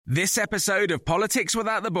This episode of Politics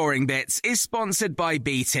Without the Boring Bits is sponsored by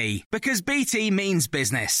BT, because BT means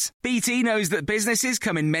business. BT knows that businesses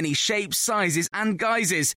come in many shapes, sizes and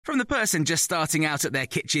guises, from the person just starting out at their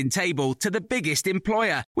kitchen table to the biggest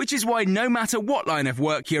employer, which is why no matter what line of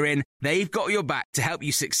work you're in, they've got your back to help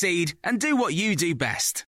you succeed and do what you do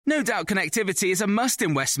best. No doubt connectivity is a must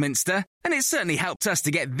in Westminster, and it certainly helped us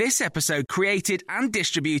to get this episode created and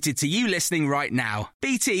distributed to you listening right now.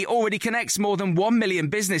 BT already connects more than 1 million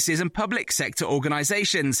businesses and public sector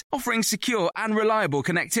organisations, offering secure and reliable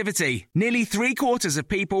connectivity. Nearly 3/4 of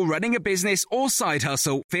people running a business or side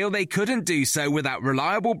hustle feel they couldn't do so without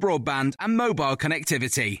reliable broadband and mobile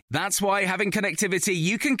connectivity. That's why having connectivity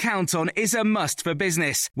you can count on is a must for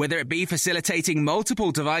business, whether it be facilitating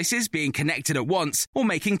multiple devices being connected at once, or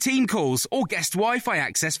making team calls or guest Wi-Fi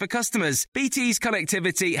access for customers. BT's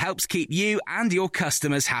connectivity helps keep you and your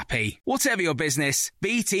customers happy. Whatever your business,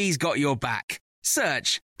 BT's got your back.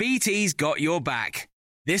 Search BT's got your back.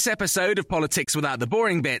 This episode of Politics Without the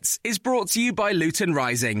Boring Bits is brought to you by Luton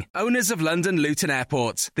Rising, owners of London Luton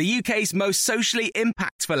Airport, the UK's most socially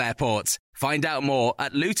impactful airport. Find out more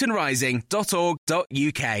at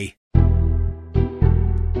lutonrising.org.uk.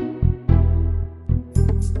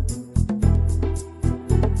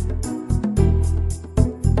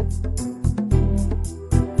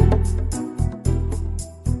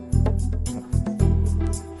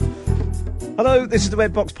 Hello, this is the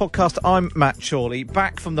Red Box Podcast. I'm Matt Chorley,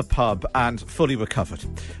 back from the pub and fully recovered.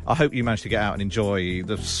 I hope you managed to get out and enjoy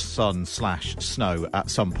the sun/snow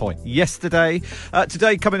at some point yesterday.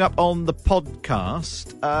 Today, coming up on the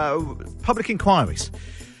podcast, public inquiries.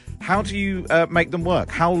 How do you make them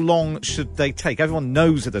work? How long should they take? Everyone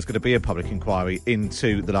knows that there's going to be a public inquiry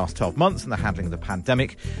into the last 12 months and the handling of the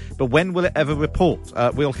pandemic. But when will it ever report?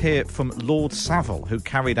 We'll hear from Lord Savile, who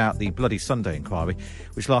carried out the Bloody Sunday inquiry,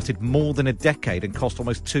 which lasted more than a decade and cost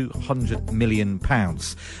almost £200 million.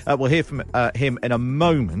 We'll hear from him in a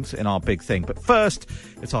moment in our big thing. But first,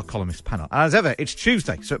 it's our columnist panel. And as ever, it's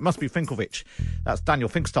Tuesday, so it must be Finkelvich. That's Daniel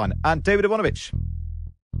Finkstein and David Ivanovich.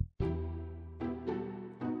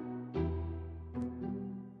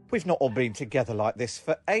 We've not all been together like this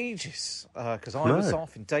for ages, because I was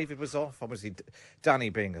off and David was off. Obviously, Danny,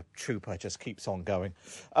 being a trooper, just keeps on going.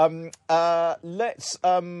 Let's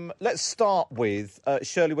start with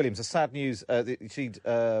Shirley Williams. The sad news that she'd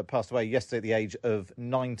passed away yesterday at the age of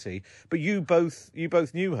 90. But you both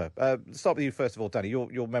knew her. Start with you first of all, Danny.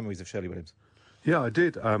 Your memories of Shirley Williams. Yeah, I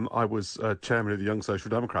did. I was chairman of the Young Social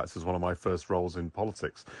Democrats as one of my first roles in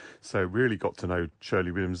politics. So really got to know Shirley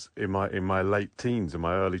Williams in my late teens, in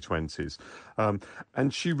my early 20s. And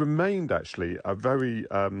she remained actually a very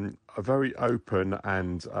open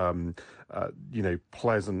and,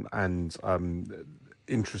 pleasant and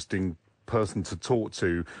interesting person to talk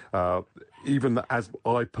to, even as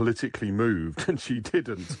I politically moved and she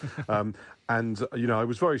didn't. And, I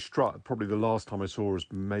was very struck. Probably the last time I saw her was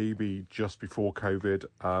maybe just before COVID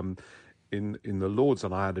in the Lords,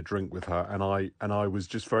 and I had a drink with her, and I was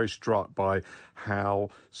just very struck by how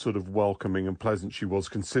sort of welcoming and pleasant she was,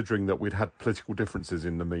 considering that we'd had political differences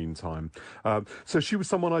in the meantime. So she was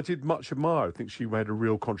someone I did much admire. I think she made a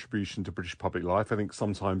real contribution to British public life. I think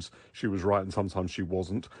sometimes she was right and sometimes she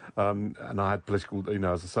wasn't. And I had political,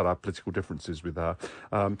 as I said, I had political differences with her.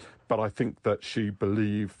 But I think that she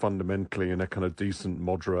believed fundamentally in a kind of decent,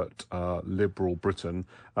 moderate, liberal Britain,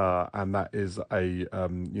 and that is a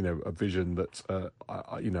vision that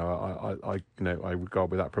I regard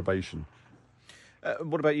with approbation.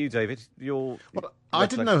 What about you, David? I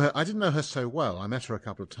didn't know her. I didn't know her so well. I met her a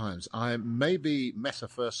couple of times. I maybe met her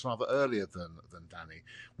first rather earlier than Danny.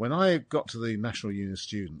 When I got to the National Union of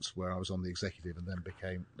Students, where I was on the executive and then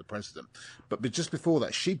became the president. But just before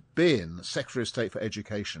that, she'd been Secretary of State for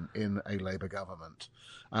Education in a Labour government.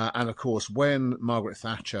 And of course, when Margaret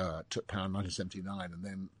Thatcher took power in 1979, and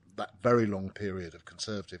then that very long period of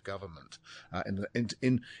Conservative government,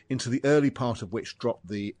 into the early part of which dropped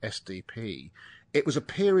the SDP, it was a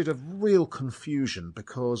period of real confusion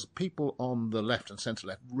because people on the left and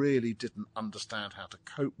centre-left really didn't understand how to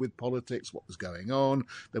cope with politics, what was going on.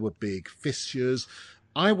 There were big fissures.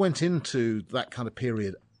 I went into that kind of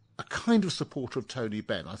period a kind of supporter of Tony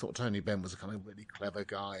Benn. I thought Tony Benn was a kind of really clever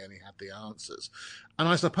guy and he had the answers. And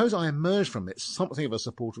I suppose I emerged from it something of a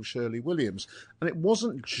supporter of Shirley Williams. And it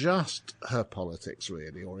wasn't just her politics,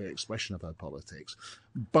 really, or her expression of her politics,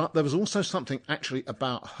 but there was also something actually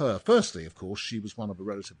about her. Firstly, of course, she was one of a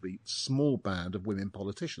relatively small band of women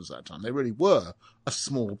politicians at that time. They really were a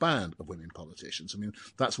small band of women politicians. I mean,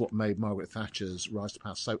 that's what made Margaret Thatcher's rise to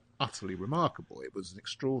power so utterly remarkable. It was an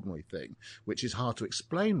extraordinary thing, which is hard to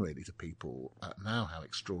explain really to people now how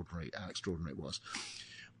extraordinary it was.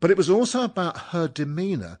 But it was also about her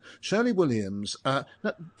demeanour. Shirley Williams. Now,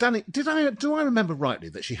 Danny, do I remember rightly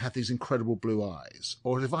that she had these incredible blue eyes,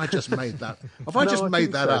 or have I just made that? Have I just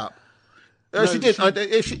made that up? No, she did.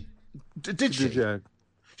 Did she? Yeah.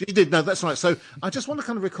 She did. No, that's right. So I just want to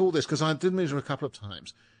kind of recall this because I did meet her a couple of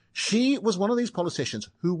times. She was one of these politicians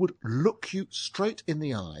who would look you straight in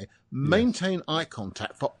the eye, maintain eye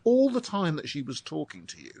contact for all the time that she was talking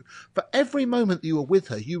to you. For every moment that you were with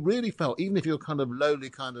her, you really felt, even if you're kind of lowly,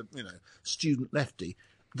 kind of, student lefty,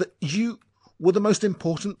 that you were the most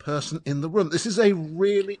important person in the room. This is a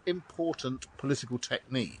really important political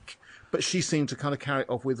technique. But she seemed to kind of carry it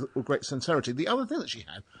off with great sincerity. The other thing that she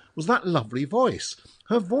had was that lovely voice.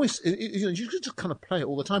 Her voice, you could just kind of play it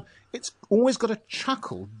all the time. It's always got a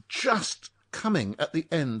chuckle just coming at the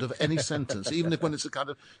end of any sentence, even when it's a kind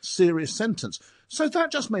of serious sentence. So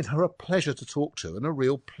that just made her a pleasure to talk to and a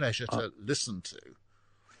real pleasure to listen to.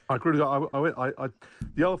 I agree with that.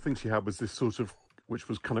 The other thing she had was this sort of, which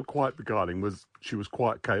was kind of quite beguiling, was she was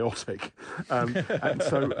quite chaotic. And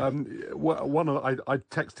so I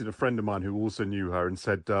texted a friend of mine who also knew her and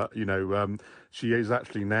said, she is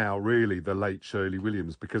actually now really the late Shirley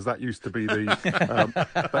Williams, because that used to be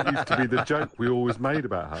the joke we always made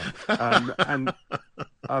about her.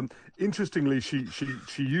 Interestingly, she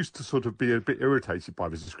used to sort of be a bit irritated by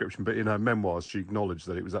this description, but in her memoirs she acknowledged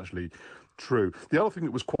that it was actually true. The other thing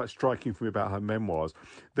that was quite striking for me about her memoirs,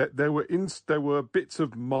 that there were bits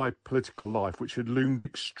of my political life which had loomed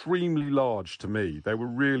extremely large to me. They were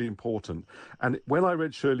really important. And when I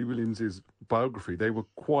read Shirley Williams's biography, they were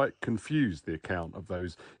quite confused, the account of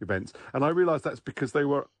those events. And I realised that's because they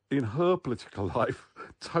were, in her political life,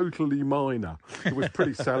 totally minor. It was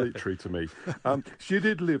pretty salutary to me. She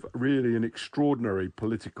did live really an extraordinary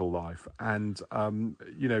political life, and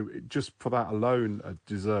just for that alone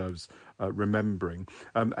deserves remembering.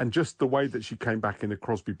 And just the way that she came back in the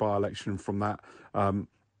Crosby by-election from that.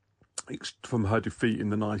 From her defeat in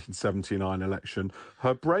the 1979 election,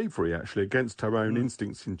 her bravery actually against her own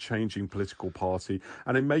instincts in changing political party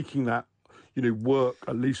and in making that work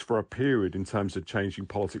at least for a period in terms of changing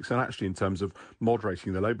politics and actually in terms of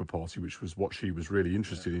moderating the Labour Party, which was what she was really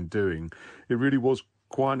interested in doing. It really was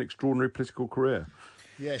quite an extraordinary political career.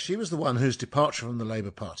 Yeah, she was the one whose departure from the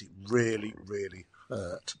Labour Party really, really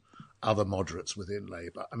hurt other moderates within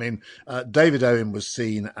Labour. I mean, David Owen was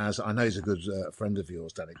seen as, I know he's a good friend of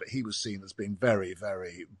yours, Danny, but he was seen as being very,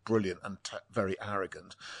 very brilliant and very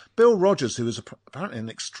arrogant. Bill Rogers, who was apparently an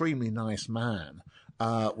extremely nice man,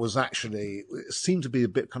 was actually, seemed to be a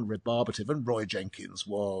bit kind of rebarbative, and Roy Jenkins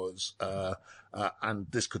was, and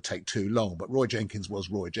this could take too long, but Roy Jenkins was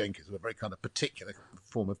Roy Jenkins, a very kind of particular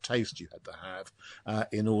form of taste you had to have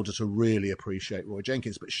in order to really appreciate Roy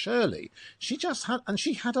Jenkins. But Shirley, she just had, and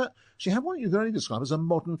she had what you can only describe as a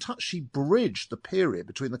modern touch. She bridged the period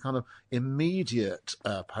between the kind of immediate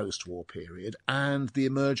post-war period and the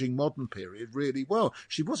emerging modern period really well.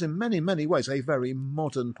 She was in many, many ways a very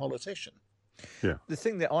modern politician. Yeah. The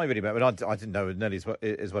thing that I really remember, I didn't know nearly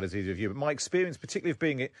as well as either of you, but my experience, particularly of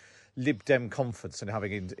being at Lib Dem conference and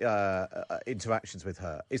having interactions with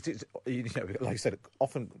her, is, like I said,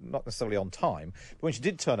 often not necessarily on time, but when she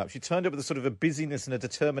did turn up, she turned up with a sort of a busyness and a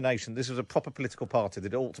determination. This was a proper political party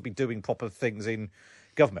that ought to be doing proper things in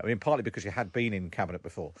government. I mean, partly because she had been in cabinet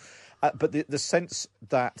before, but the sense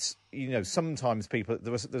that sometimes people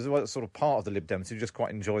there's a sort of part of the Lib Dems who just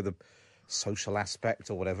quite enjoy the social aspect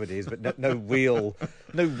or whatever it is, but no real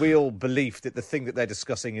belief that the thing that they're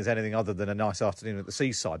discussing is anything other than a nice afternoon at the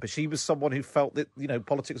seaside. But she was someone who felt that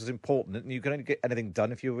politics was important and you can only get anything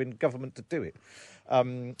done if you were in government to do it,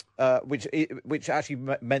 which actually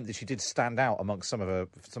meant that she did stand out amongst some of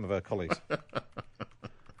her colleagues.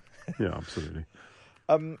 Yeah, absolutely.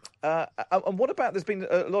 And what about, there's been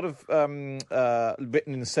a lot of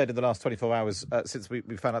written and said in the last 24 hours since we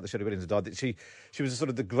found out that Shirley Williams had died, that she was sort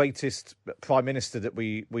of the greatest Prime Minister that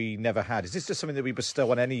we never had. Is this just something that we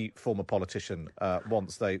bestow on any former politician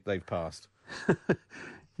once they've passed?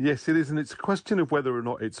 Yes, it is, and it's a question of whether or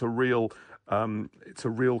not it's a real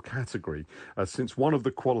category, since one of the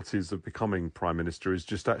qualities of becoming Prime Minister is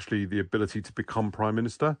just actually the ability to become Prime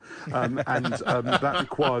Minister. And that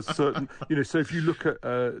requires certain, so if you look at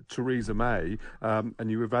Theresa May and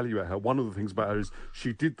you evaluate her, one of the things about her is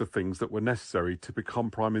she did the things that were necessary to become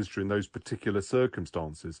Prime Minister in those particular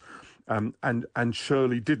circumstances. And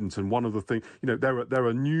Shirley didn't. And one of the things, there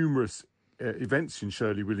are numerous events in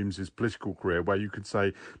Shirley Williams's political career where you could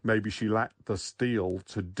say maybe she lacked the steel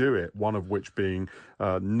to do it, one of which being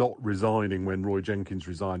not resigning when Roy Jenkins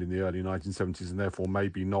resigned in the early 1970s, and therefore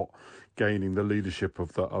maybe not gaining the leadership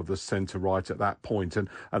of the centre-right at that point, and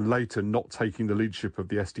later not taking the leadership of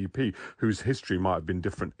the SDP, whose history might have been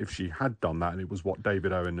different if she had done that, and it was what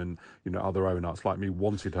David Owen and other Owenites like me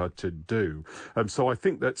wanted her to do. So I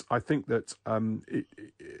think that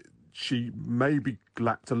she maybe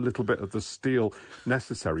lacked a little bit of the steel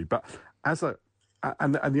necessary, but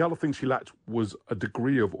and the other thing she lacked was a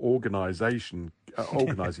degree of organising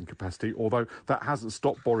capacity, although that hasn't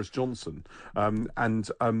stopped Boris Johnson. So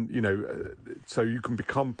you can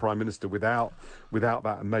become Prime Minister without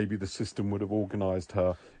that, and maybe the system would have organised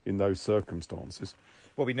her in those circumstances.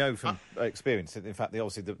 Well, we know from experience that, in fact,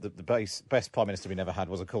 the best Prime Minister we never had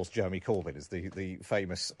was, of course, Jeremy Corbyn. It's the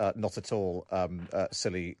famous, not at all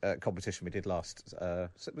silly competition we did last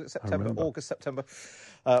August, September,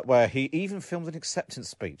 where he even filmed an acceptance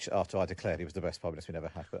speech after I declared he was the best Prime Minister we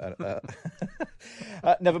never had.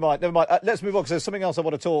 But never mind. Let's move on, because there's something else I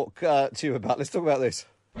want to talk to you about. Let's talk about this.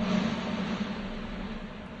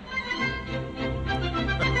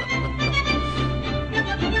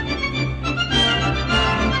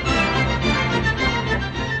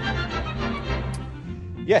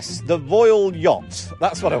 Yes, the Royal Yacht.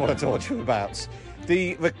 That's what I want to talk to you about.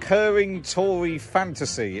 The recurring Tory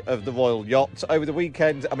fantasy of the Royal Yacht. Over the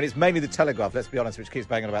weekend, I mean, it's mainly the Telegraph, let's be honest, which keeps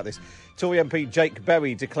banging about this. Tory MP Jake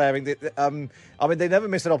Berry declaring that, they never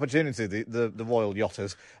miss an opportunity, the Royal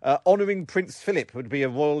Yachters. Honouring Prince Philip would be a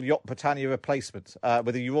Royal Yacht Britannia replacement,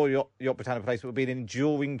 with a Royal Yacht Britannia replacement would be an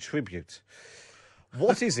enduring tribute.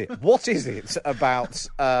 What is it? What is it about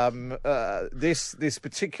this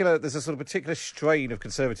particular? There's a sort of particular strain of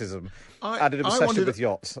conservatism and an obsession with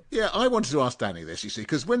yachts. Yeah, I wanted to ask Danny this, you see,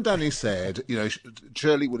 because when Danny said,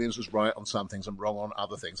 Shirley Williams was right on some things and wrong on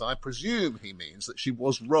other things, I presume he means that she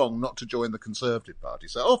was wrong not to join the Conservative Party.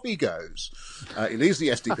 So off he goes. He leaves the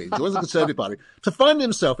SDP, joins the Conservative Party, to find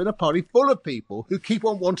himself in a party full of people who keep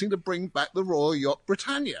on wanting to bring back the Royal Yacht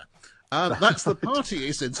Britannia. That's the party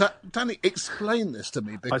he's in. So, Danny, explain this to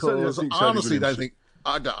me, because I honestly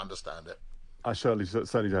I don't understand it. I certainly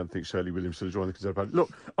don't think Shirley Williams should have joined the Conservative Party.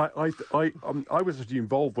 Look, I was actually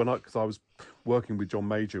involved because I was working with John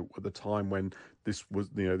Major at the time when this was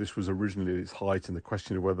originally at its height, and the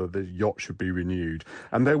question of whether the yacht should be renewed.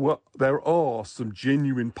 And there are some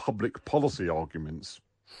genuine public policy arguments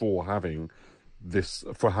for having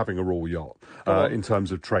a Royal Yacht in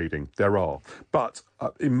terms of trading. There are, but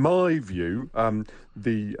in my view, at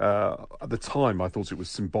the time I thought it was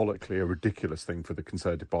symbolically a ridiculous thing for the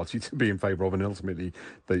Conservative Party to be in favour of, and ultimately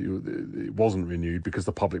it wasn't renewed because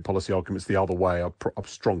the public policy arguments the other way are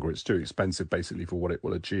stronger. It's too expensive, basically, for what it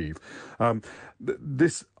will achieve. I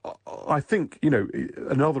think,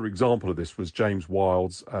 another example of this was James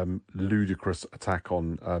Wilde's ludicrous attack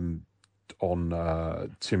on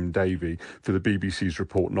Tim Davie for the BBC's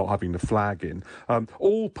report not having the flag in.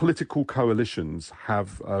 All political coalitions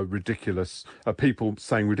have ridiculous people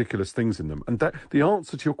saying ridiculous things in them. And the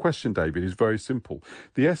answer to your question, David, is very simple.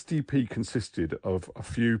 The SDP consisted of a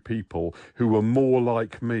few people who were more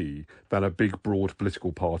like me than a big, broad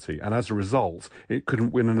political party. And as a result, it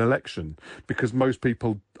couldn't win an election because most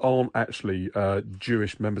people aren't actually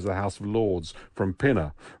Jewish members of the House of Lords from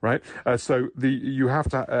Pinner, right? So you have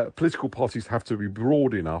to political parties have to be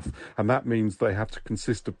broad enough, and that means they have to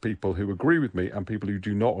consist of people who agree with me and people who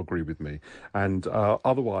do not agree with me. And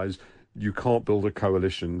otherwise, you can't build a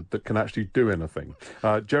coalition that can actually do anything.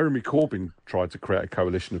 Jeremy Corbyn tried to create a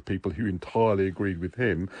coalition of people who entirely agreed with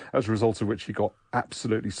him, as a result of which he got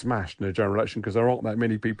absolutely smashed in a general election, because there aren't that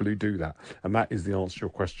many people who do that. And that is the answer to your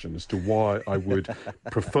question as to why I would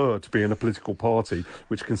prefer to be in a political party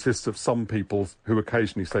which consists of some people who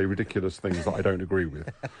occasionally say ridiculous things that I don't agree with.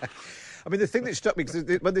 I mean, the thing that struck me,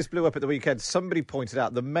 because when this blew up at the weekend, somebody pointed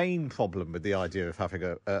out the main problem with the idea of having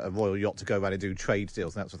a royal yacht to go around and do trade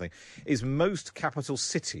deals and that sort of thing is most capital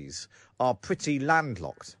cities are pretty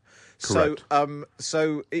landlocked. Correct.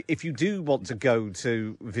 So if you do want to go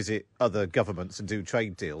to visit other governments and do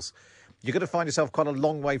trade deals, you're going to find yourself quite a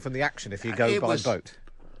long way from the action if you go by boat.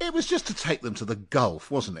 It was just to take them to the Gulf,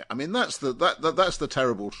 wasn't it? I mean, that's the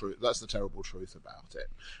terrible truth. That's the terrible truth about it,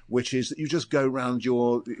 which is that you just go round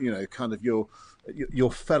your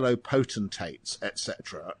fellow potentates,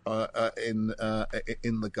 etc., in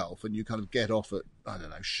the Gulf, and you kind of get off at, I don't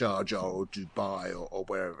know, Sharjah or Dubai or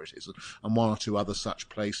wherever it is, and one or two other such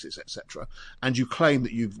places, etc. And you claim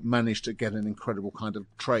that you've managed to get an incredible kind of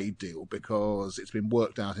trade deal because it's been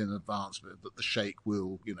worked out in advance that the Sheikh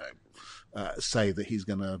will, say that he's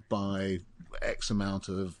going to buy X amount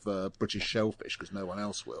of British shellfish because no one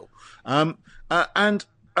else will. I mean,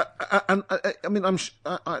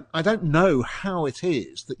 I don't know how it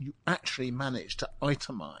is that you actually managed to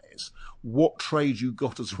itemise what trade you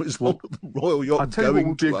got as a result of the Royal Yacht I'll tell you what going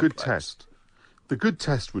would be to a a good place. test. The good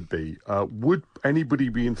test would be, would anybody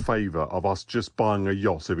be in favour of us just buying a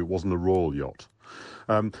yacht if it wasn't a royal yacht?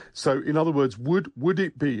 So, in other words, would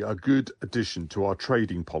it be a good addition to our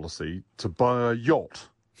trading policy to buy a yacht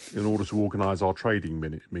in order to organise our trading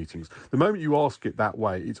meetings? The moment you ask it that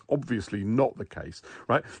way, it's obviously not the case,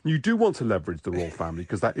 right? You do want to leverage the royal family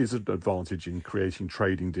because that is an advantage in creating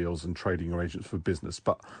trading deals and trading arrangements for business.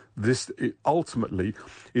 But ultimately,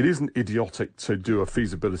 it isn't idiotic to do a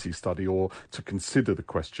feasibility study or to consider the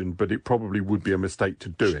question, but it probably would be a mistake to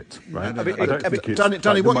do it, right? I don't think it's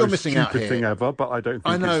Danny, what the you're most missing out stupid here, thing ever, but I don't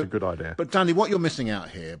think know, it's a good idea. But Danny, what you're missing out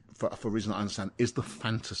here, for a reason I understand, is the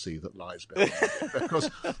fantasy that lies behind it. Because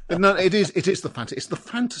no, it is the fantasy. It's the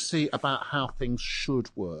fantasy about how things should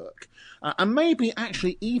work, and maybe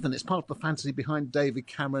actually even it's part of the fantasy behind David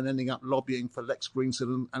Cameron ending up lobbying for Lex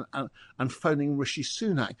Greensill and phoning Rishi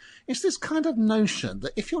Sunak. It's this kind of notion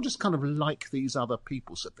that if you're just kind of like these other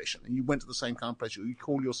people sufficient, and you went to the same kind of place, or you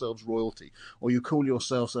call yourselves royalty, or you call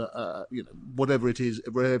yourselves whatever it is,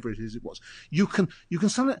 wherever it is it was, you can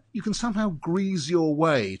somehow grease your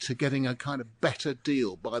way to getting a kind of better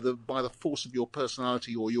deal by the force of your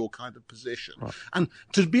personality or your kind of position. Right. And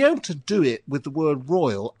to be able to do it with the word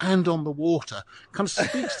royal and on the water kind of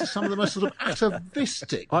speaks to some of the most sort of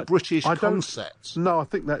atavistic British concepts. No,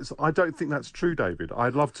 I don't think that's true, David.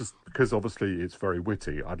 I'd love to, because obviously it's very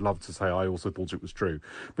witty. I'd love to say I also thought it was true,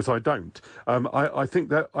 but I don't. I think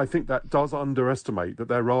that does underestimate that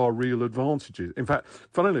there are real advantages. In fact,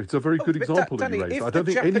 funnily, it's a very good example that you raised. I don't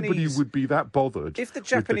think anybody would be that bothered if the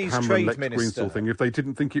Japanese with the trade Lex minister Greensill thing if they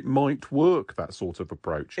didn't think it might work, that sort of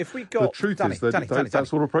approach. If we got the truth Danny, is that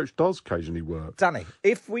sort of approach does occasionally work. Danny,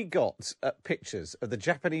 if we got pictures of the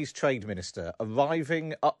Japanese trade minister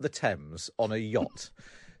arriving up the Thames on a yacht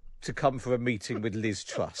to come for a meeting with Liz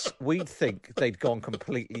Truss, we'd think they'd gone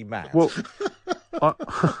completely mad. Well,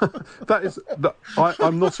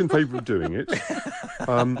 I'm not in favour of doing it,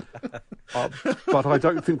 but I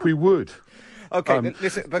don't think we would. Okay,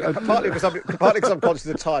 listen, but partly because I'm conscious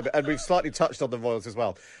of time, and we've slightly touched on the royals as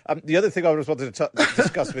well. The other thing I just wanted to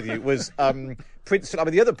discuss with you was Prince. I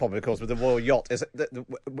mean, the other problem, of course, with the royal yacht is that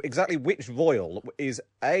exactly which royal is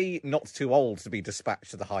A, not too old to be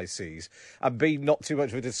dispatched to the high seas, and B, not too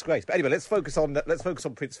much of a disgrace. But anyway, let's focus on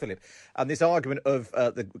Prince Philip and this argument of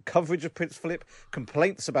the coverage of Prince Philip,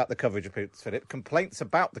 complaints about the coverage of Prince Philip, complaints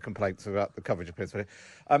about the coverage of Prince Philip.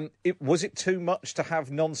 Was it too much to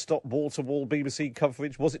have non-stop wall-to-wall BBC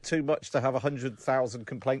coverage? Was it too much to have 100,000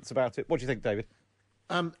 complaints about it? What do you think, David?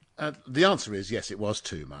 The answer is yes, it was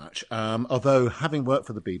too much. Although having worked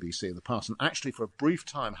for the BBC in the past and actually for a brief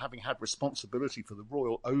time having had responsibility for the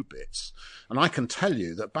royal obits, and I can tell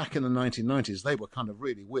you that back in the 1990s they were kind of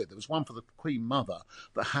really weird. There was one for the Queen Mother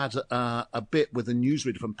that had a bit with a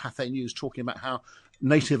newsreader from Pathé News talking about how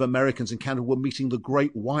Native Americans in Canada were meeting the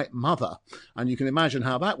Great White Mother, and you can imagine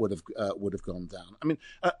how that would have gone down. I mean,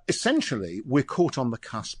 essentially, we're caught on the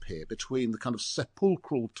cusp here between the kind of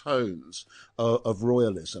sepulchral tones of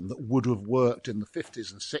royalism that would have worked in the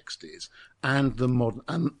 50s and 60s and the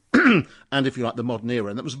modern and if you like the modern era,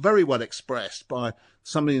 and that was very well expressed by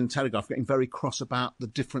somebody in the Telegraph getting very cross about the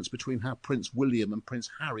difference between how Prince William and Prince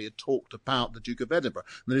Harry had talked about the Duke of Edinburgh.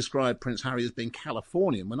 And they described Prince Harry as being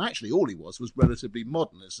Californian, when actually all he was relatively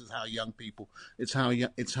modern. This is how young people. It's how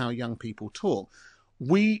young people talk.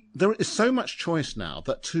 There is so much choice now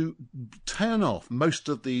that to turn off most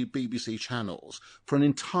of the BBC channels for an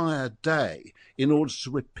entire day in order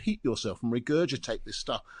to repeat yourself and regurgitate this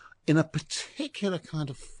stuff in a particular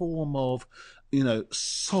kind of form of,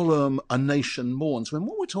 solemn a nation mourns, when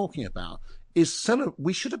what we're talking about is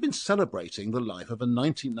we should have been celebrating the life of a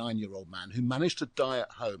 99-year-old man who managed to die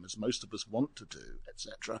at home, as most of us want to do,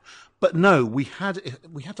 etc. But no, we had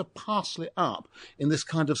to parcel it up in this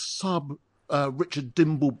kind of Richard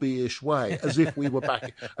Dimbleby-ish way, as if we were back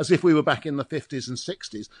in the 50s and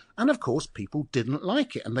 60s. And of course, people didn't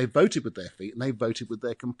like it, and they voted with their feet and they voted with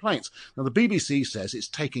their complaints. Now, the BBC says it's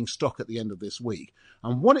taking stock at the end of this week,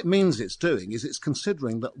 and what it means it's doing is it's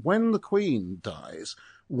considering that when the Queen dies,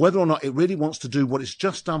 whether or not it really wants to do what it's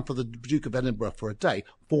just done for the Duke of Edinburgh for a day,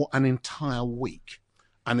 for an entire week.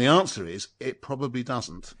 And the answer is it probably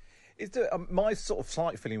doesn't. My sort of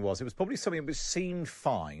slight feeling was it was probably something which seemed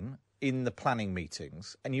fine in the planning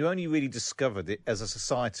meetings, and you only really discovered it as a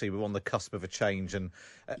society we're on the cusp of a change. And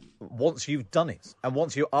once you've done it, and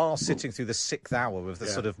once you are sitting through the 6th hour of the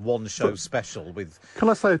sort of one-show special with, can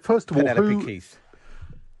I say, first of all, Penelope Keith.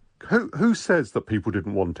 Who says that people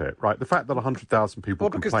didn't want it, right? The fact that 100,000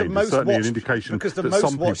 people complained is certainly an indication because the that most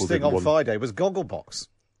some people watched thing didn't on want Friday was Gogglebox.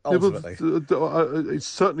 Yeah, Ultimately. it's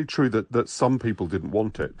certainly true that some people didn't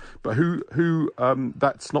want it, but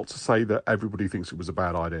that's not to say that everybody thinks it was a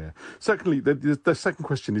bad idea. Secondly, the second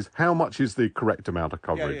question is, how much is the correct amount of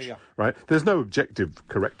coverage? Right? There's no objective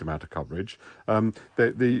correct amount of coverage. You're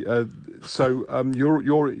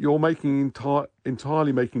making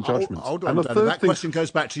entirely making judgments. Hold on, and that question goes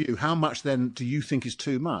back to you. How much then do you think is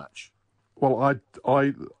too much? Well,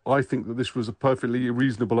 I think that this was a perfectly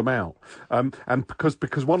reasonable amount, and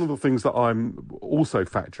because one of the things that I'm also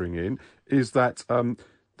factoring in is that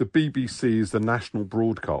the BBC is the national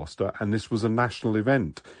broadcaster, and this was a national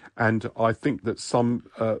event, and I think that some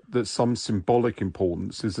symbolic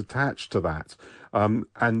importance is attached to that.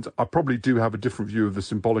 And I probably do have a different view of the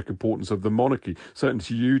symbolic importance of the monarchy, certainly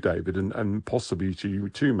to you, David, and possibly to you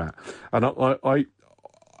too, Matt. And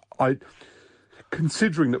I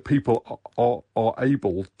considering that people are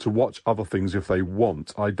able to watch other things if they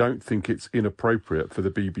want, I don't think it's inappropriate for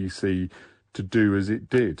the BBC to do as it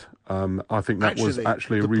did. I think that was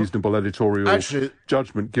actually a reasonable editorial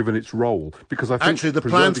judgment given its role, because I think the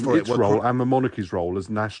plans for its role and the monarchy's role as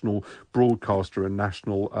national broadcaster and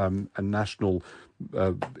national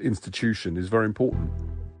institution is very important.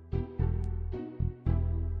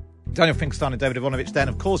 Daniel Finkelstein and David Ivanovich then.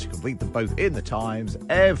 Of course, you can read them both in The Times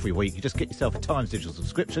every week. You just get yourself a Times digital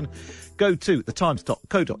subscription. Go to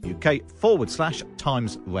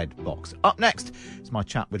thetimes.co.uk/Times Red Box. Up next is my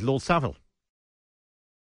chat with Lord Savile.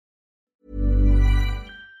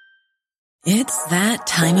 It's that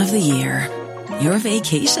time of the year. Your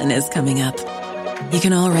vacation is coming up. You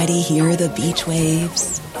can already hear the beach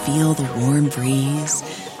waves, feel the warm breeze,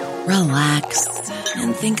 relax,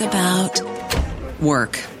 and think about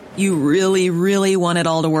work. You really, really want it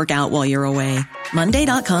all to work out while you're away.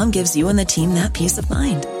 Monday.com gives you and the team that peace of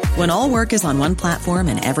mind. When all work is on one platform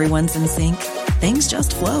and everyone's in sync, things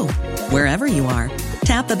just flow. Wherever you are,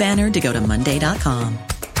 tap the banner to go to Monday.com.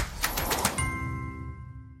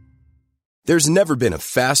 There's never been a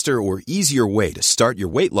faster or easier way to start your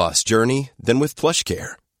weight loss journey than with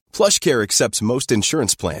PlushCare. PlushCare accepts most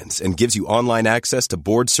insurance plans and gives you online access to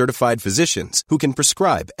board-certified physicians who can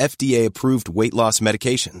prescribe FDA-approved weight loss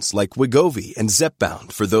medications like Wegovy and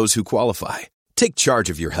Zepbound for those who qualify. Take charge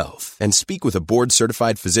of your health and speak with a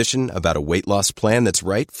board-certified physician about a weight loss plan that's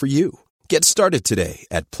right for you. Get started today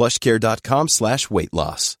at plushcare.com/weight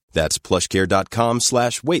loss. That's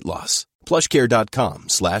plushcare.com/weight loss.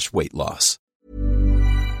 plushcare.com/weight loss.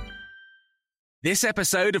 This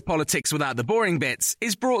episode of Politics Without the Boring Bits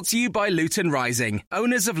is brought to you by Luton Rising,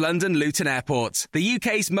 owners of London Luton Airport, the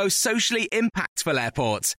UK's most socially impactful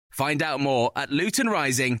airport. Find out more at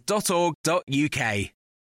lutonrising.org.uk.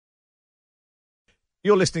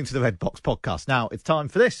 You're listening to the Red Box podcast. Now, it's time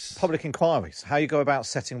for this. Public inquiries. How you go about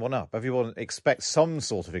setting one up. Everyone expects some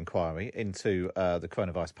sort of inquiry into the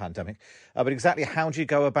coronavirus pandemic. But exactly how do you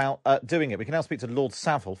go about doing it? We can now speak to Lord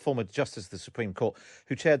Savile, former Justice of the Supreme Court,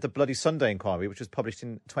 who chaired the Bloody Sunday inquiry, which was published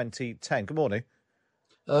in 2010. Good morning.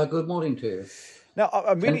 Good morning to you. Now,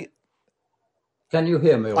 I'm really... Can you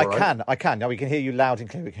hear me all right? I can. Now, we can hear you loud and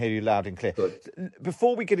clear. Good.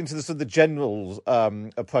 Before we get into the sort of the general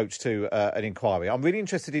approach to an inquiry, I'm really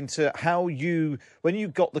interested into how when you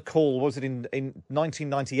got the call, was it in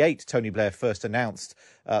 1998, Tony Blair first announced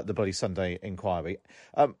the Bloody Sunday inquiry,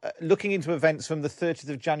 looking into events from the 30th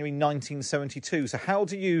of January 1972. So how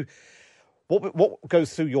do you... What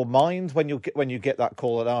goes through your mind when you get that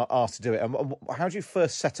call and are asked to do it, and how do you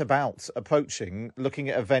first set about looking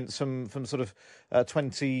at events from sort of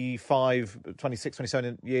 25, 26,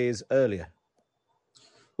 27 years earlier?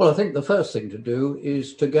 Well, I think the first thing to do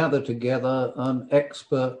is to gather together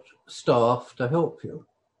expert staff to help you.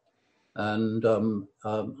 And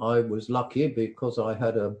I was lucky because I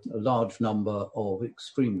had a large number of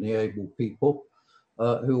extremely able people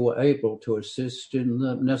who were able to assist in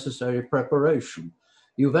the necessary preparation.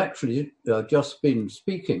 You've actually just been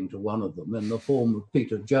speaking to one of them in the form of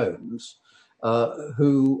Peter Jones,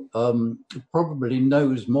 who probably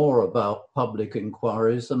knows more about public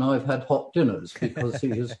inquiries than I've had hot dinners, because he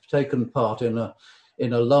has taken part in a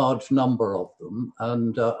large number of them.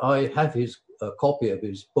 And I have a copy of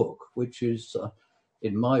his book, which is...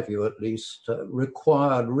 in my view at least,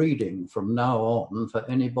 required reading from now on for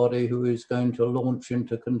anybody who is going to launch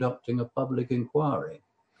into conducting a public inquiry.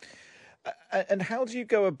 And how do you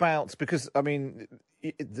go about, because, I mean,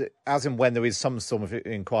 as and when there is some sort of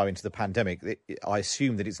inquiry into the pandemic, I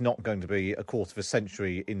assume that it's not going to be a quarter of a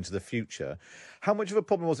century into the future. How much of a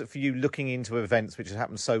problem was it for you looking into events which had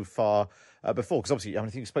happened so far before? Because obviously, I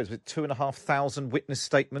think you spoke with 2,500 witness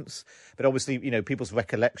statements, but obviously, people's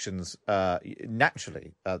recollections,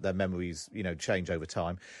 naturally, their memories, change over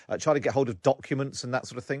time. Trying to get hold of documents and that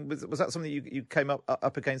sort of thing, was that something you came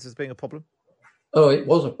up against as being a problem? Oh, it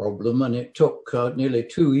was a problem, and it took nearly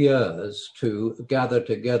 2 years to gather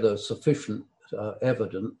together sufficient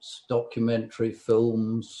evidence, documentary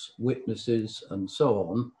films, witnesses, and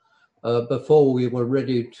so on, before we were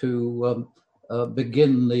ready to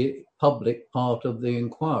begin the public part of the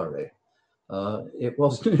inquiry. It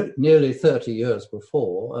was nearly 30 years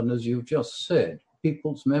before, and as you've just said,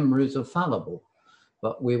 people's memories are fallible.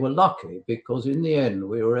 But we were lucky because in the end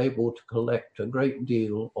we were able to collect a great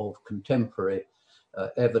deal of contemporary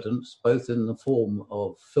evidence, both in the form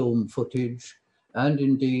of film footage and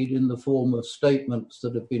indeed in the form of statements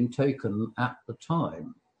that have been taken at the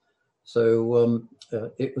time. So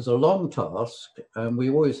it was a long task, and we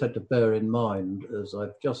always had to bear in mind, as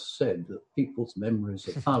I've just said, that people's memories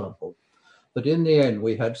are fallible. But in the end,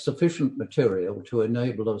 we had sufficient material to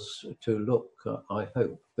enable us to look, I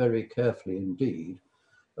hope, very carefully indeed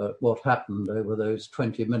at what happened over those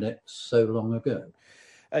 20 minutes so long ago.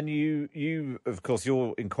 And you, of course,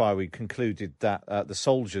 your inquiry concluded that the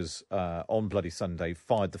soldiers on Bloody Sunday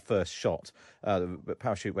fired the first shot. The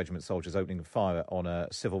parachute regiment soldiers opening fire on a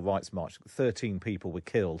civil rights march. 13 people were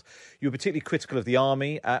killed. You were particularly critical of the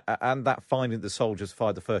army and that finding that the soldiers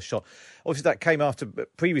fired the first shot. Obviously, that came after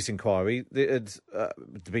previous inquiry that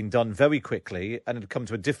had been done very quickly and had come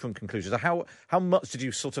to a different conclusion. So how much did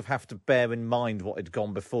you sort of have to bear in mind what had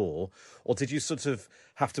gone before, or did you sort of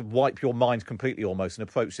have to wipe your mind completely almost and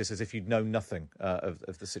approach this as if you'd known nothing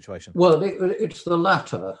of the situation? Well, it's the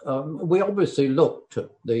latter. We obviously looked at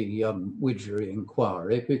the Widgery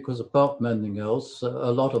inquiry because, apart from anything else, a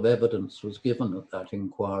lot of evidence was given at that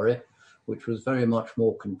inquiry, which was very much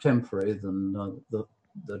more contemporary than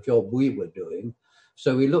the job we were doing.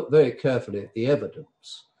 So we looked very carefully at the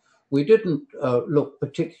evidence. We didn't look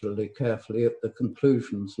particularly carefully at the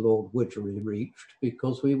conclusions Lord Widgery reached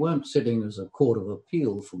because we weren't sitting as a court of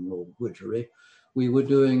appeal from Lord Widgery. We were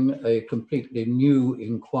doing a completely new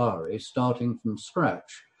inquiry starting from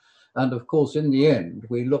scratch. And of course, in the end,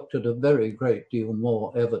 we looked at a very great deal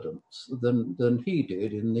more evidence than he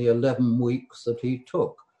did in the 11 weeks that he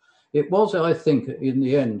took. It was, I think, in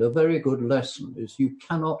the end, a very good lesson is you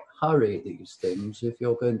cannot hurry these things if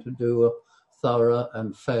you're going to do a thorough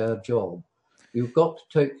and fair job. You've got to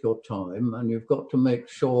take your time and you've got to make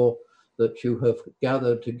sure that you have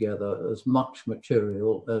gathered together as much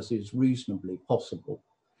material as is reasonably possible.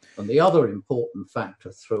 And the other important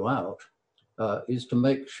factor throughout is to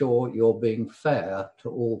make sure you're being fair to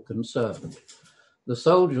all concerned. The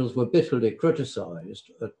soldiers were bitterly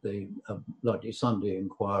criticised at the Bloody Sunday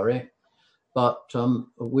inquiry, but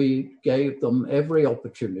we gave them every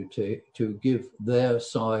opportunity to give their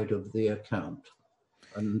side of the account.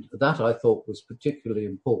 And that I thought was particularly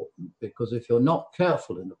important because if you're not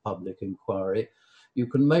careful in a public inquiry, you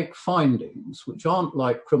can make findings which aren't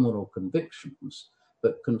like criminal convictions,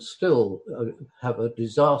 but can still have a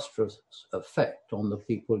disastrous effect on the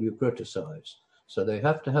people you criticise. So they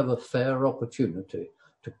have to have a fair opportunity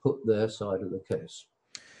to put their side of the case.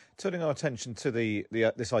 Turning our attention to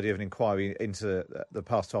this idea of an inquiry into the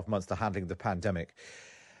past 12 months, the handling of the pandemic.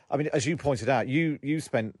 I mean, as you pointed out, you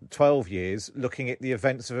spent 12 years looking at the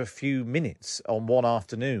events of a few minutes on one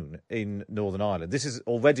afternoon in Northern Ireland. This is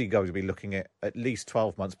already going to be looking at least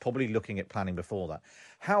 12 months, probably looking at planning before that.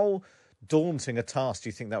 How daunting a task do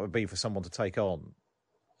you think that would be for someone to take on?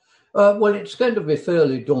 Well, it's going to be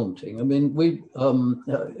fairly daunting. I mean,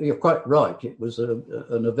 you're quite right. It was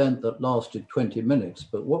an event that lasted 20 minutes,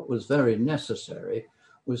 but what was very necessary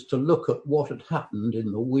was to look at what had happened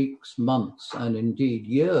in the weeks, months, and indeed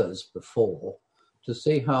years before to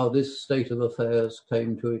see how this state of affairs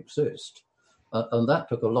came to exist. And that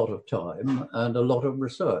took a lot of time and a lot of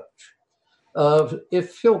research.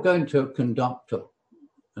 If you're going to conduct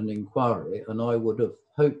an inquiry, and I would have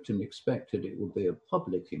hoped and expected it would be a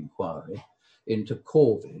public inquiry into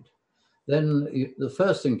COVID, then the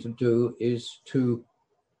first thing to do is to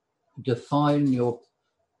define your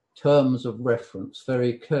terms of reference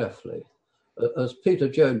very carefully. As Peter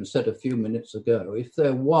Jones said a few minutes ago, if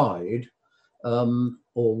they're wide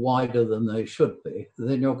or wider than they should be,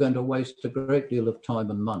 then you're going to waste a great deal of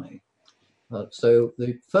time and money. So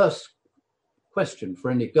the first question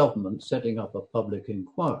for any government setting up a public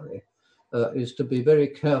inquiry is to be very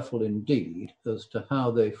careful indeed as to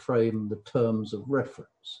how they frame the terms of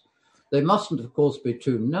reference. They mustn't, of course, be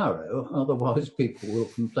too narrow, otherwise people will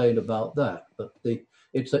complain about that. But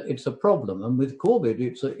it's a problem, and with COVID,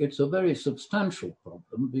 it's a very substantial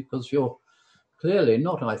problem, because you're clearly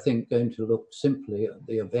not, I think, going to look simply at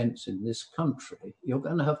the events in this country. You're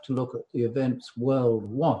going to have to look at the events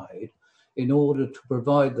worldwide in order to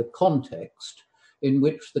provide the context in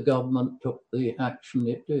which the government took the action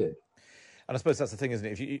it did. And I suppose that's the thing, isn't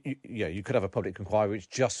it? If you could have a public inquiry which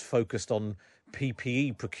just focused on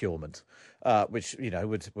PPE procurement, which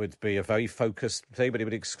would be a very focused thing, but it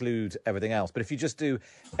would exclude everything else. But if you just do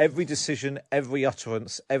every decision, every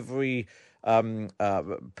utterance, every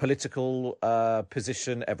political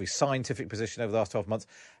position, every scientific position over the last 12 months,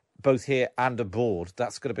 both here and abroad,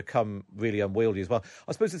 that's going to become really unwieldy as well.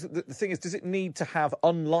 I suppose the thing is, does it need to have,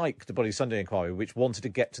 unlike the Bloody Sunday inquiry, which wanted to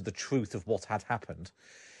get to the truth of what had happened,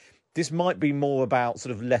 this might be more about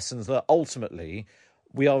sort of lessons that ultimately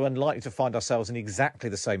we are unlikely to find ourselves in exactly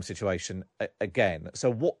the same situation again.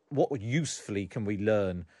 So what usefully can we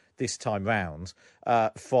learn this time round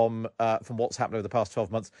from what's happened over the past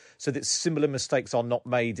 12 months, so that similar mistakes are not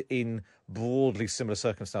made in broadly similar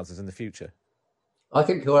circumstances in the future? I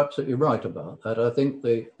think you're absolutely right about that. I think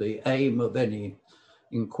the aim of any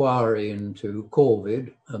inquiry into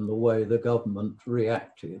COVID and the way the government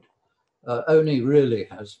reacted only really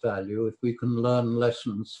has value if we can learn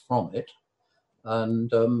lessons from it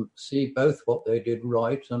and see both what they did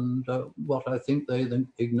right and what I think they then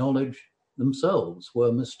acknowledged themselves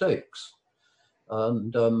were mistakes.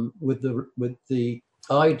 And with the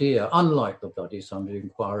idea, unlike the Bloody Sunday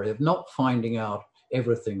inquiry, of not finding out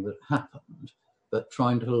everything that happened, but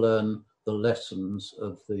trying to learn the lessons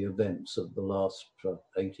of the events of the last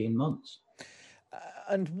 18 months.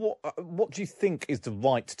 And what do you think is the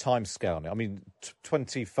right timescale? I mean,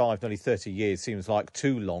 25, nearly 30 years seems like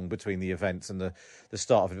too long between the events and the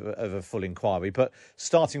start of a full inquiry. But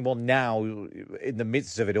starting one now, in the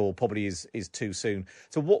midst of it all, probably is too soon.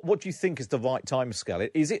 So what do you think is the right timescale?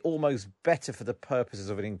 Is it almost better for the purposes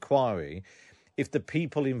of an inquiry if the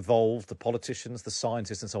people involved, the politicians, the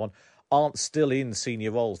scientists and so on, aren't still in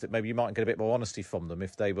senior roles, that maybe you might get a bit more honesty from them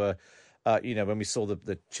if they were... when we saw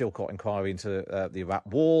the Chilcot inquiry into the Iraq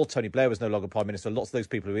War, Tony Blair was no longer Prime Minister. Lots of those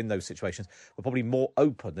people who are in those situations were probably more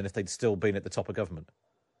open than if they'd still been at the top of government.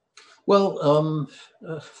 Well,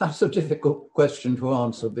 that's a difficult question to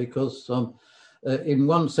answer because, in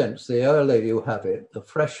one sense, the earlier you have it, the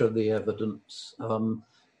fresher the evidence,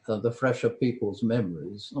 the fresher people's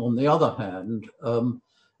memories. On the other hand,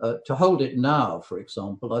 to hold it now, for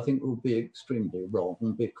example, I think would be extremely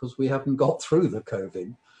wrong because we haven't got through the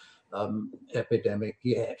COVID epidemic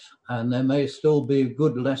yet, and there may still be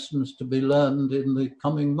good lessons to be learned in the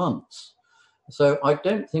coming months. So I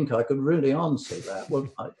don't think I could really answer that. Well,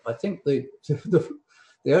 I think the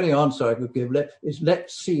only answer I could give is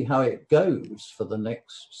let's see how it goes for the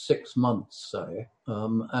next 6 months, say,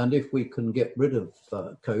 and if we can get rid of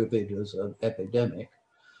COVID as an epidemic,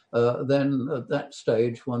 then at that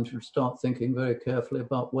stage one should start thinking very carefully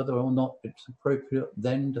about whether or not it's appropriate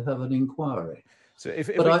then to have an inquiry. So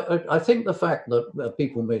I think the fact that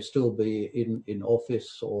people may still be in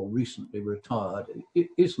office or recently retired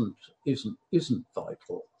isn't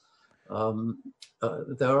vital.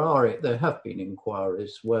 There have been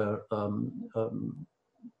inquiries where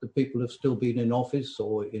the people have still been in office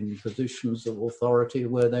or in positions of authority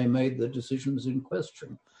where they made the decisions in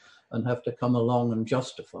question and have to come along and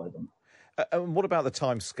justify them. And what about the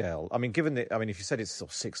timescale? I mean, if you said it's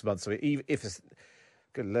sort of 6 months, so if it's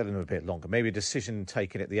let them a bit longer, maybe a decision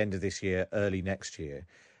taken at the end of this year, early next year.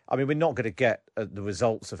 I mean, we're not going to get the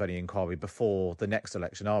results of any inquiry before the next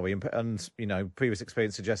election, are we? And previous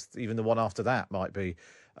experience suggests even the one after that might be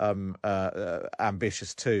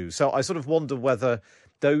ambitious too. So I sort of wonder whether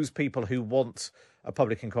those people who want a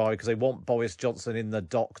public inquiry because they want Boris Johnson in the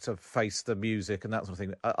dock to face the music and that sort of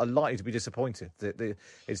thing are likely to be disappointed.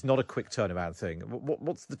 It's not a quick turnaround thing.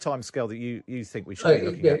 What's the timescale that you think we should be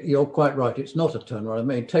looking at? You're quite right. It's not a turnaround. I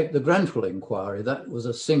mean, take the Grenfell inquiry. That was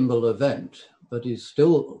a single event, but is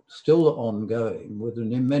still ongoing with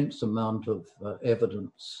an immense amount of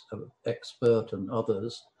evidence, expert and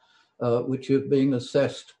others, which are being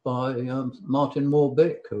assessed by Martin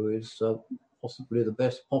Moore-Bick, who is possibly the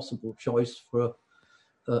best possible choice for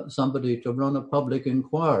somebody to run a public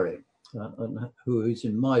inquiry, and who is,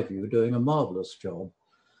 in my view, doing a marvellous job.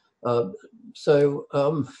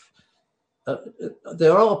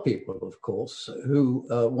 There are people, of course, who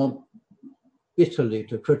want bitterly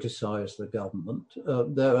to criticise the government.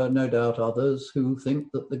 There are no doubt others who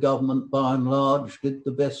think that the government, by and large, did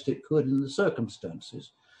the best it could in the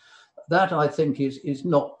circumstances. that I think is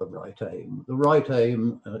not the right aim. The right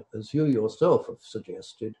aim, as you yourself have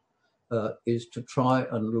suggested, is to try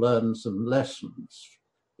and learn some lessons,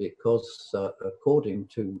 because according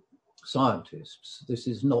to scientists, this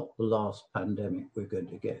is not the last pandemic we're going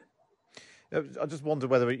to get. I just wonder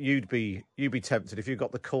whether you'd be tempted if you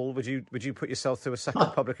got the call. Would you put yourself through a second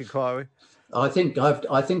public inquiry? I think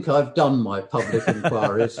I've done my public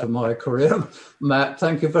inquiries for my career, Matt.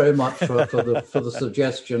 Thank you very much for the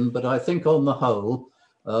suggestion. But I think on the whole,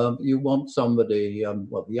 you want somebody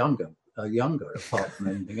younger apart from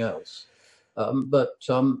anything else. But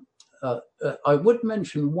I would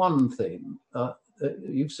mention one thing.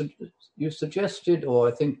 You suggested, or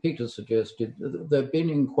I think Peter suggested, that there have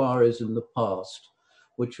been inquiries in the past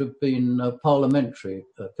which have been parliamentary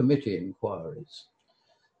committee inquiries.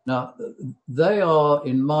 Now, they are,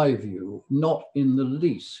 in my view, not in the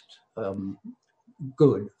least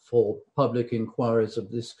good for public inquiries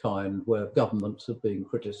of this kind where governments are being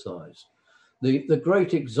criticised. The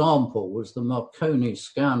great example was the Marconi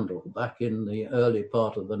scandal back in the early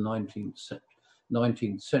part of the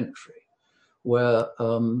 19th century, where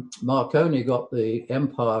Marconi got the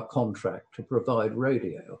Empire contract to provide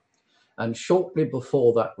radio. And shortly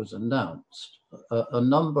before that was announced, a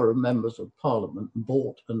number of members of Parliament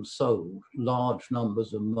bought and sold large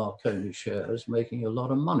numbers of Marconi shares, making a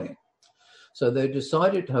lot of money. So they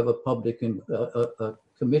decided to have a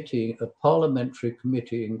parliamentary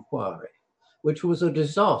committee inquiry, which was a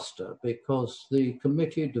disaster because the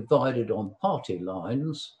committee divided on party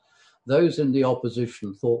lines. Those in the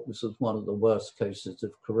opposition thought this was one of the worst cases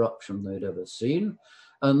of corruption they'd ever seen.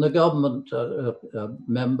 And the government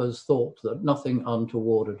members thought that nothing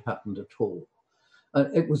untoward had happened at all.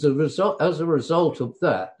 And it was as a result of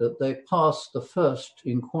that they passed the first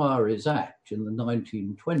Inquiries Act in the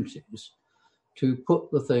 1920s to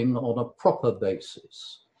put the thing on a proper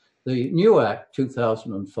basis. The new Act,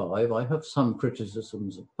 2005, I have some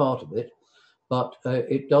criticisms of part of it, but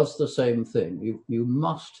it does the same thing. You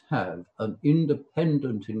must have an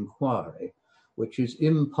independent inquiry which is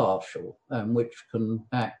impartial and which can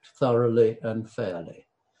act thoroughly and fairly.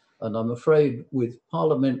 And I'm afraid with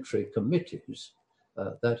parliamentary committees,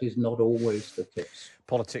 that is not always the case.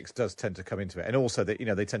 Politics does tend to come into it, and also that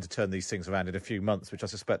they tend to turn these things around in a few months, which I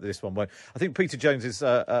suspect that this one won't. I think Peter Jones is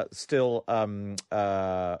still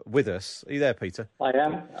with us. Are you there, Peter? I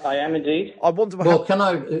am indeed. I wonder. Can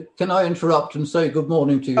I interrupt and say good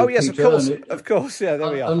morning to you? Oh yes, Peter? of course. Yeah,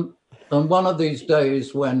 there we are. And one of these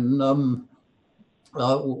days when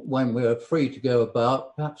we're free to go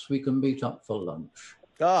about, perhaps we can meet up for lunch.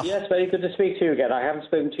 Yes, very good to speak to you again. I haven't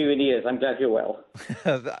spoken to you in years. I'm glad you're well.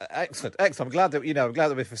 Excellent. I'm glad that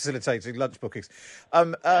we're facilitating lunch bookings.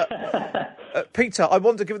 Peter, I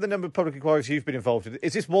wonder, given the number of public inquiries you've been involved in,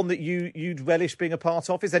 is this one that you'd relish being a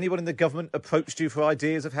part of? Has anyone in the government approached you for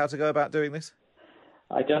ideas of how to go about doing this?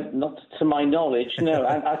 Not to my knowledge, no.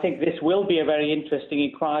 I think this will be a very interesting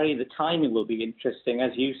inquiry. The timing will be interesting,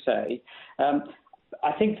 as you say.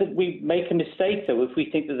 I think that we make a mistake, though, if we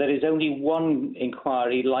think that there is only one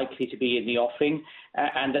inquiry likely to be in the offing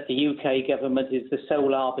and that the UK government is the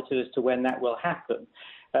sole arbiter as to when that will happen.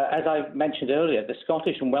 As I mentioned earlier, the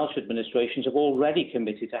Scottish and Welsh administrations have already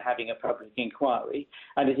committed to having a public inquiry,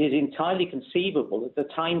 and it is entirely conceivable that the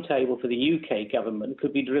timetable for the UK government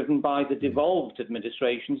could be driven by the devolved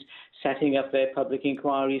administrations setting up their public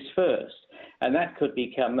inquiries first. And that could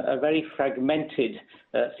become a very fragmented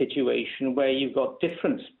situation where you've got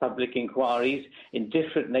different public inquiries in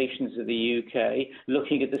different nations of the UK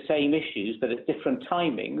looking at the same issues but at different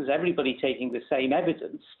timings, everybody taking the same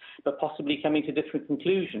evidence but possibly coming to different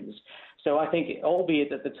conclusions. So I think, albeit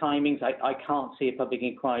that the timings, I can't see a public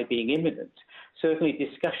inquiry being imminent. Certainly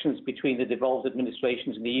discussions between the devolved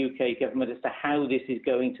administrations and the UK government as to how this is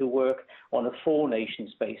going to work on a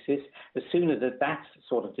four-nations basis, the sooner that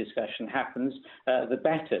sort of discussion happens, the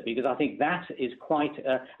better, because I think that is quite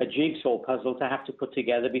a jigsaw puzzle to have to put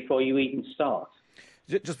together before you even start.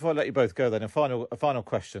 Just before I let you both go, then, a final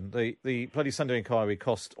question. The Bloody Sunday inquiry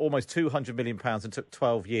cost almost £200 million and took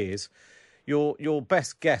 12 years. Your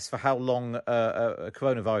best guess for how long a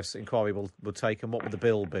coronavirus inquiry will take, and what would the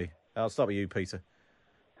bill be? I'll start with you, Peter.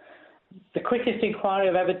 The quickest inquiry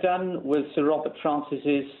I've ever done was Sir Robert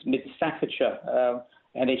Francis's Mid Staffordshire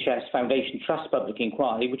NHS Foundation Trust public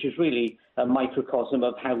inquiry, which is really a microcosm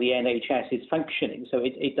of how the NHS is functioning. So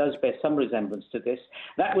it does bear some resemblance to this.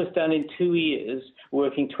 That was done in 2 years,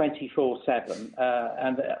 working 24/7.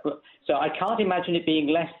 So I can't imagine it being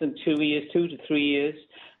less than 2 years, 2 to 3 years.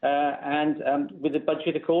 And with the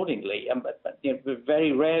budget accordingly.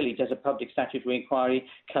 Very rarely does a public statutory inquiry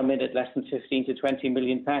come in at less than 15 to 20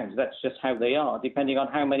 million pounds. That's just how they are, depending on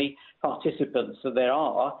how many participants there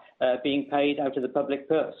are being paid out of the public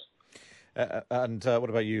purse. And what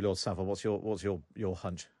about you, Lord Savile? What's your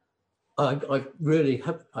hunch? I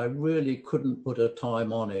really couldn't put a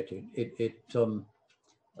time on it.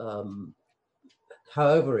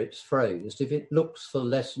 However it's phrased, if it looks for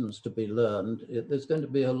lessons to be learned, there's going to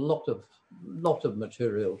be a lot of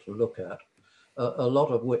material to look at, a lot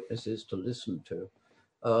of witnesses to listen to.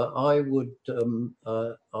 I would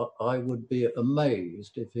be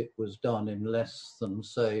amazed if it was done in less than,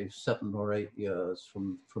 say, 7 or 8 years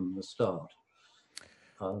from the start.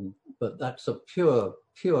 But that's a pure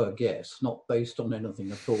guess, not based on anything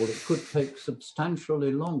at all. It could take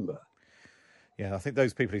substantially longer. Yeah, I think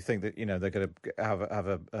those people who think that they're going to have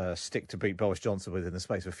a stick to beat Boris Johnson with in the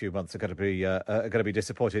space of a few months are going to be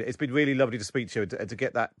disappointed. It's been really lovely to speak to you and to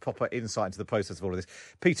get that proper insight into the process of all of this.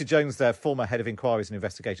 Peter Jones, there, former head of inquiries and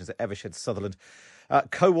investigations at Evershed Sutherland,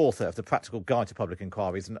 co-author of the Practical Guide to Public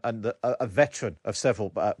Inquiries and a veteran of several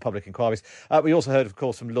public inquiries. We also heard, of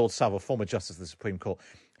course, from Lord Savile, former Justice of the Supreme Court,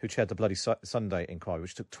 who chaired the Bloody Sunday inquiry,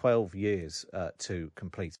 which took 12 years to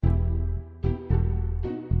complete.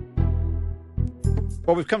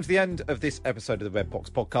 Well, we've come to the end of this episode of the Red Box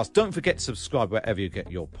Podcast. Don't forget to subscribe wherever you get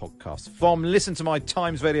your podcasts from. Listen to my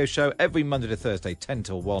Times Radio show every Monday to Thursday, 10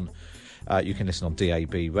 till 1. You can listen on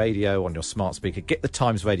DAB radio, on your smart speaker. Get the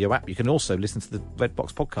Times Radio app. You can also listen to the Red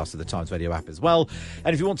Box Podcast of the Times Radio app as well.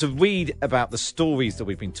 And if you want to read about the stories that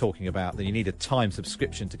we've been talking about, then you need a Times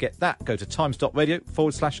subscription. To get that, go to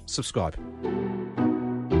times.radio/subscribe.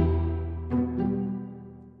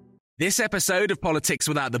 This episode of Politics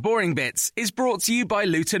Without the Boring Bits is brought to you by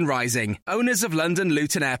Luton Rising, owners of London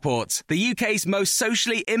Luton Airport, the UK's most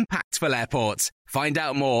socially impactful airport. Find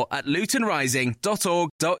out more at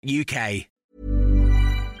lutonrising.org.uk.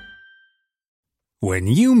 When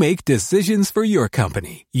you make decisions for your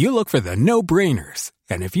company, you look for the no-brainers.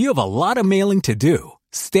 And if you have a lot of mailing to do,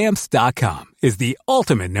 Stamps.com is the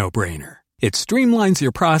ultimate no-brainer. It streamlines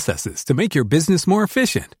your processes to make your business more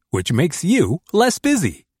efficient, which makes you less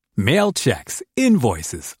busy. Mail checks,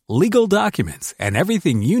 invoices, legal documents, and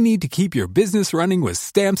everything you need to keep your business running with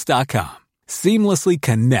Stamps.com. Seamlessly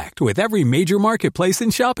connect with every major marketplace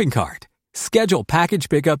and shopping cart. Schedule package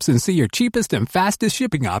pickups and see your cheapest and fastest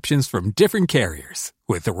shipping options from different carriers,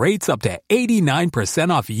 with rates up to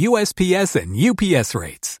 89% off USPS and UPS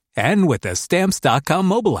rates. And with the Stamps.com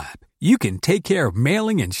mobile app, you can take care of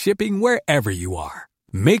mailing and shipping wherever you are.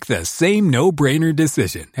 Make the same no-brainer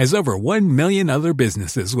decision as over 1 million other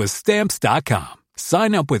businesses with Stamps.com.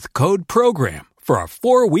 Sign up with code PROGRAM for a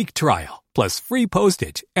 4-week trial, plus free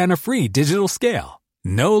postage and a free digital scale.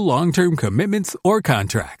 No long-term commitments or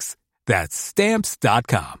contracts. That's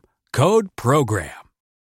Stamps.com. Code PROGRAM.